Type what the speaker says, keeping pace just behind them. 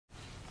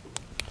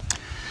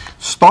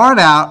Start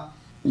out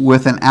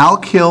with an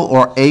alkyl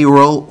or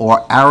aryl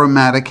or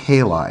aromatic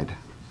halide.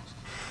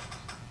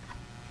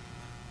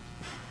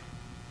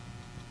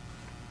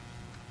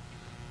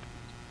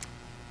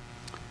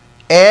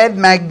 Add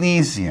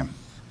magnesium,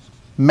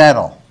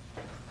 metal,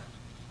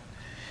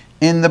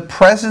 in the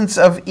presence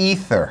of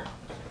ether,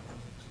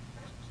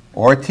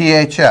 or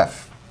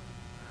THF,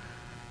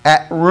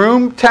 at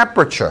room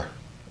temperature,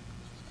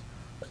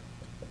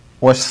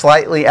 or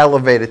slightly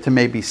elevated to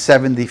maybe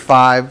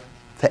 75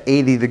 to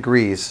 80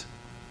 degrees.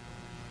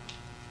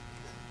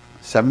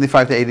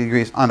 75 to 80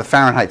 degrees on the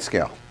Fahrenheit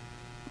scale,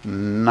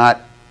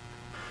 not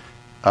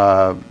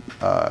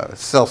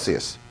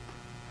Celsius.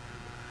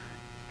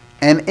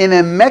 And in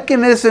a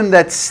mechanism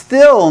that's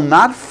still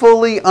not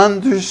fully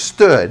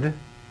understood,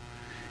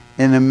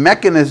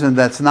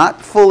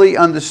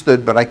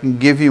 but I can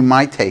give you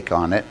my take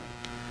on it,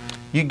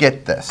 you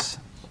get this.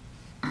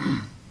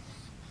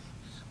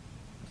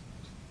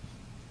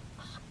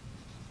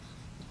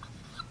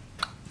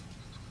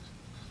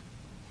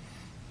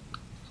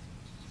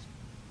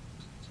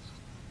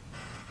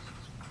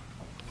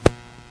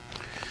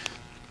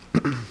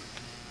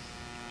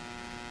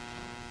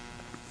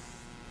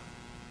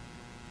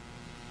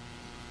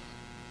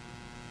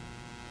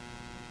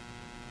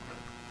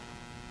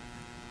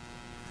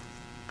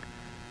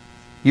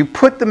 You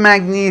put the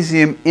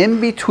magnesium in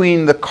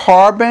between the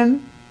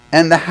carbon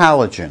and the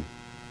halogen.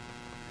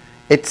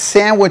 It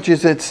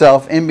sandwiches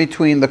itself in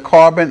between the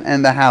carbon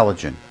and the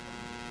halogen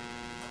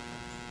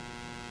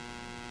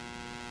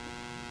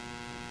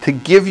to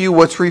give you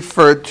what's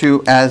referred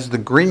to as the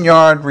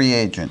Grignard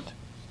reagent.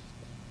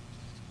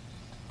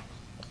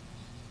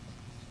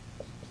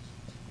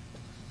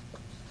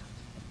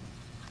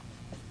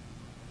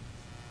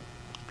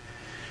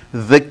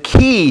 The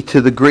key to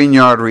the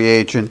Grignard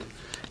reagent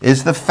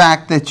is the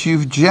fact that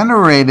you've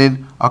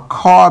generated a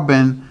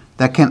carbon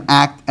that can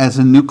act as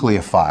a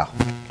nucleophile,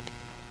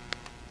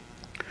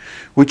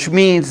 which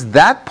means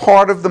that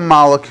part of the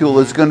molecule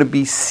is going to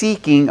be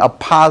seeking a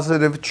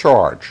positive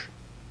charge.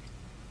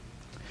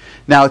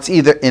 Now, it's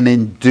either an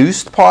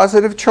induced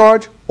positive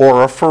charge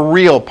or a for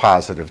real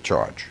positive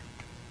charge.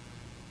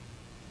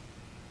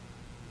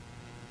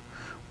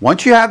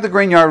 Once you have the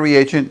Grignard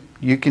reagent,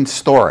 you can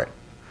store it,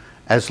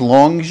 as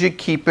long as you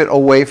keep it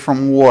away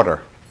from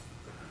water.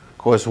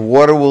 Because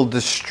water will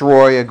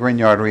destroy a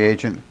Grignard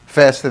reagent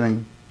faster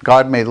than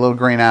God made little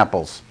green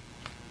apples.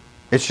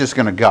 It's just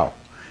going to go.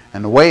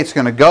 And the way it's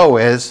going to go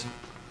is,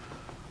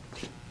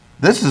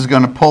 this is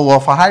going to pull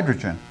off a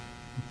hydrogen,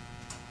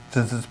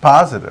 since it's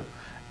positive,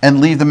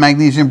 and leave the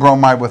magnesium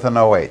bromide with an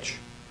OH.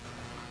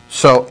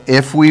 So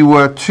if we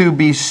were to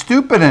be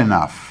stupid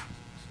enough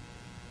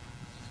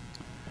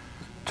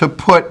to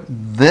put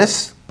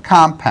this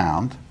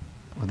compound,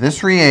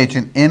 this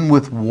reagent, in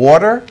with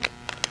water,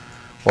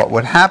 what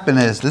would happen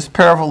is this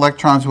pair of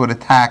electrons would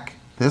attack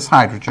this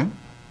hydrogen.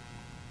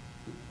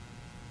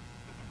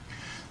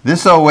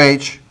 This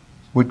OH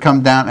would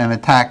come down and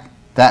attack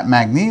that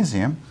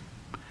magnesium.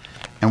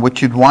 And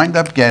what you'd wind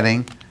up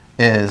getting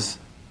is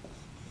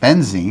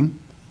benzene,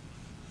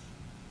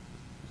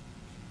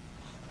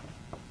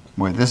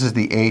 where this is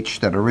the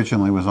H that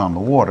originally was on the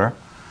water,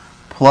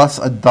 plus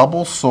a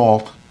double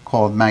salt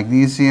called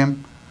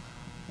magnesium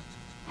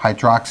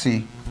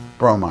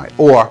hydroxybromide,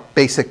 or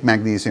basic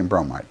magnesium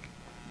bromide.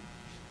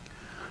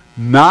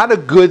 Not a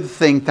good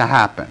thing to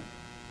happen,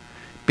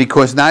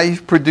 because now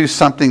you've produced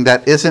something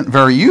that isn't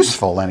very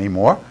useful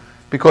anymore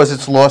because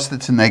it's lost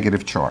its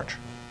negative charge.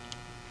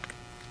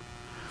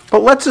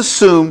 But let's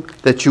assume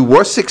that you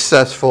were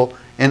successful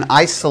in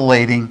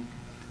isolating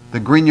the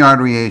Grignard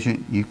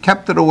reagent. You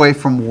kept it away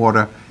from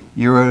water.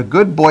 You're a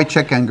good boy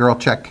check and girl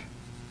check.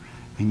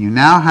 And you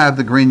now have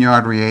the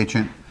Grignard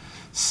reagent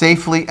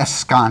safely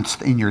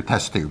ensconced in your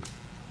test tube.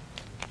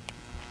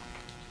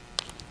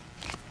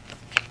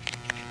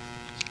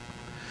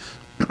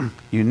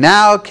 You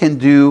now can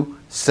do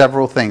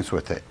several things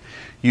with it.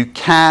 You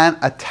can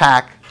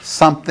attack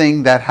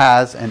something that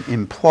has an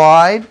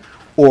implied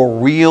or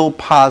real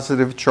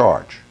positive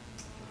charge.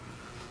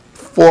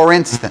 For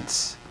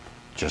instance,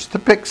 just to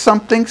pick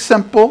something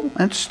simple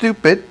and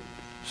stupid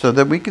so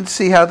that we can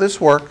see how this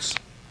works,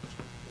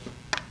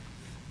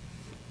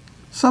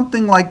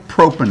 something like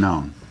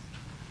propanone.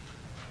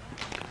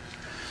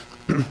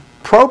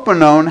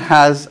 Propanone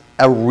has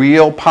a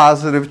real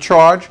positive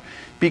charge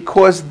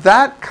because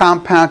that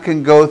compound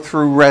can go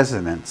through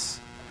resonance.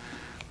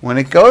 When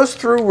it goes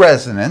through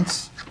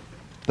resonance,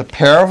 the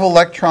pair of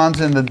electrons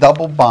in the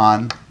double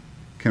bond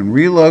can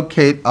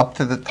relocate up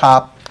to the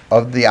top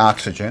of the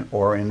oxygen,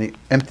 or in the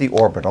empty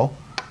orbital,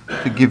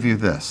 to give you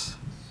this.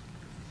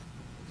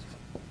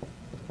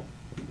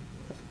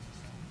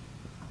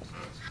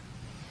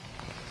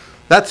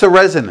 That's a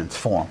resonance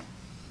form.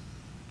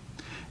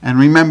 And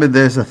remember,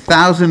 there's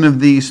 1,000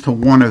 of these to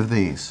 1 of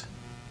these.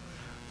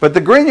 But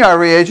the Grignard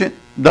reagent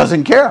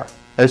doesn't care.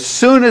 As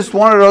soon as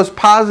one of those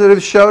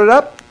positives showed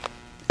up,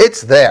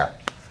 it's there.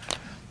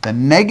 The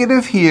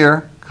negative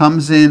here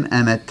comes in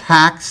and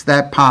attacks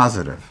that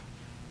positive.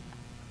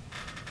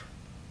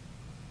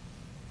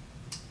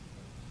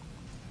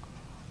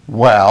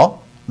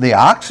 Well, the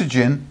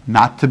oxygen,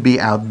 not to be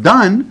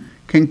outdone,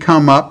 can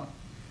come up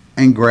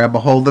and grab a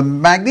hold of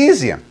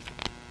magnesium.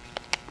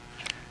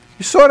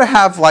 You sort of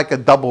have like a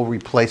double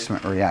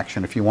replacement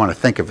reaction if you want to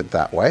think of it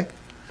that way.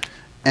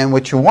 And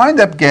what you wind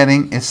up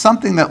getting is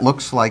something that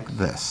looks like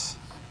this.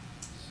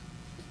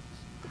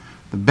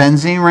 The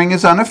benzene ring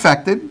is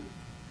unaffected.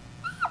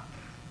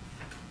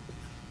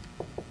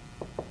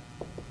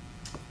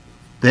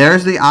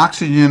 There's the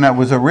oxygen that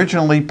was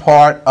originally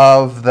part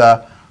of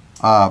the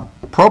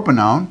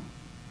propanone.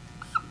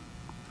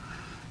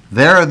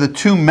 There are the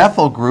two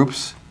methyl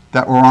groups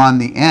that were on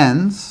the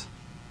ends.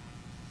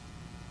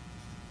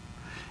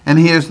 And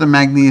here's the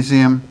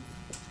magnesium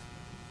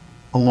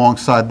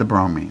alongside the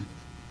bromine.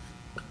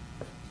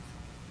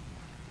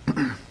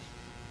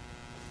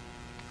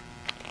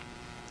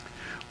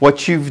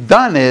 What you've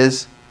done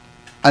is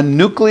a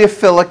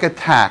nucleophilic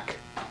attack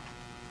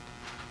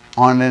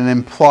on an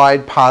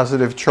implied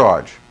positive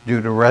charge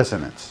due to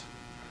resonance,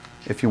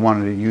 if you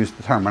wanted to use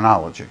the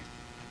terminology.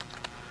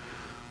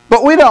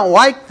 But we don't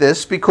like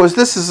this because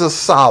this is a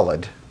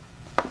solid.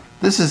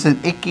 This is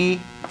an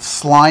icky,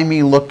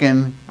 slimy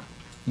looking,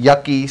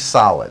 yucky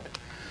solid.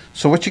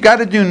 So what you got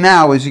to do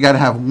now is you got to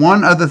have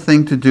one other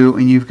thing to do,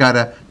 and you've got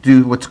to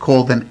do what's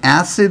called an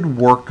acid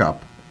workup.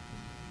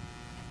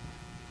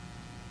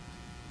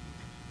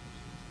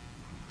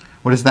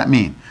 What does that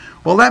mean?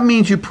 Well, that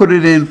means you put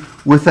it in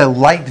with a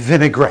light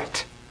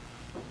vinaigrette.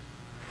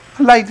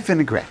 A light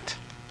vinaigrette.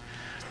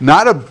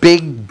 Not a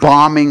big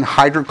bombing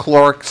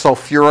hydrochloric,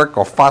 sulfuric,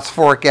 or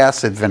phosphoric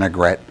acid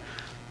vinaigrette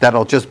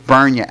that'll just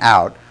burn you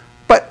out,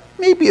 but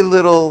maybe a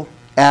little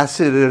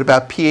acid at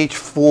about pH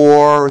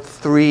 4 or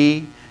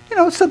 3, you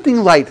know, something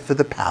light for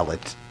the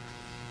palate.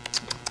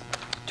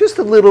 Just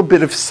a little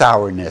bit of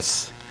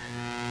sourness.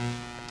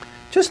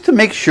 Just to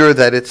make sure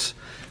that it's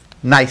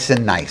nice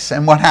and nice.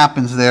 And what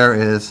happens there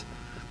is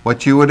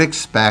what you would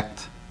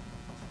expect.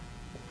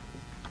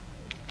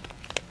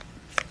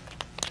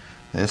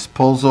 This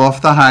pulls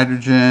off the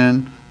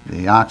hydrogen,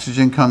 the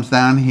oxygen comes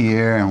down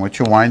here, and what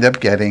you wind up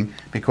getting,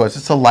 because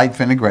it's a light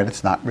vinaigrette,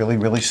 it's not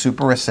really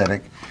super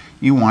acidic,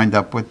 you wind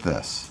up with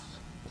this.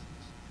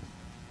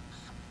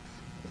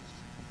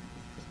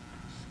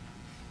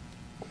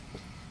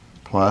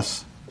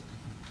 Plus,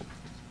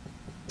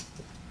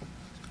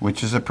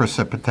 which is a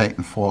precipitate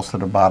and falls to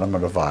the bottom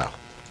of the vial.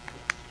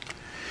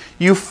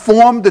 You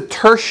form the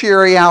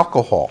tertiary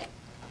alcohol.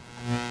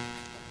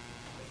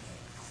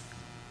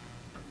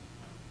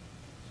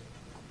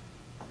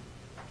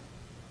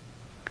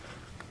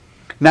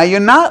 Now,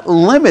 you're not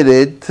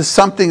limited to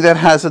something that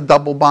has a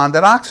double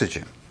bonded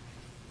oxygen.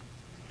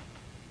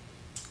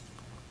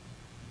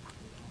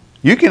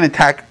 You can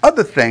attack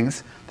other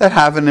things that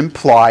have an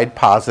implied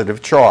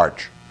positive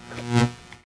charge.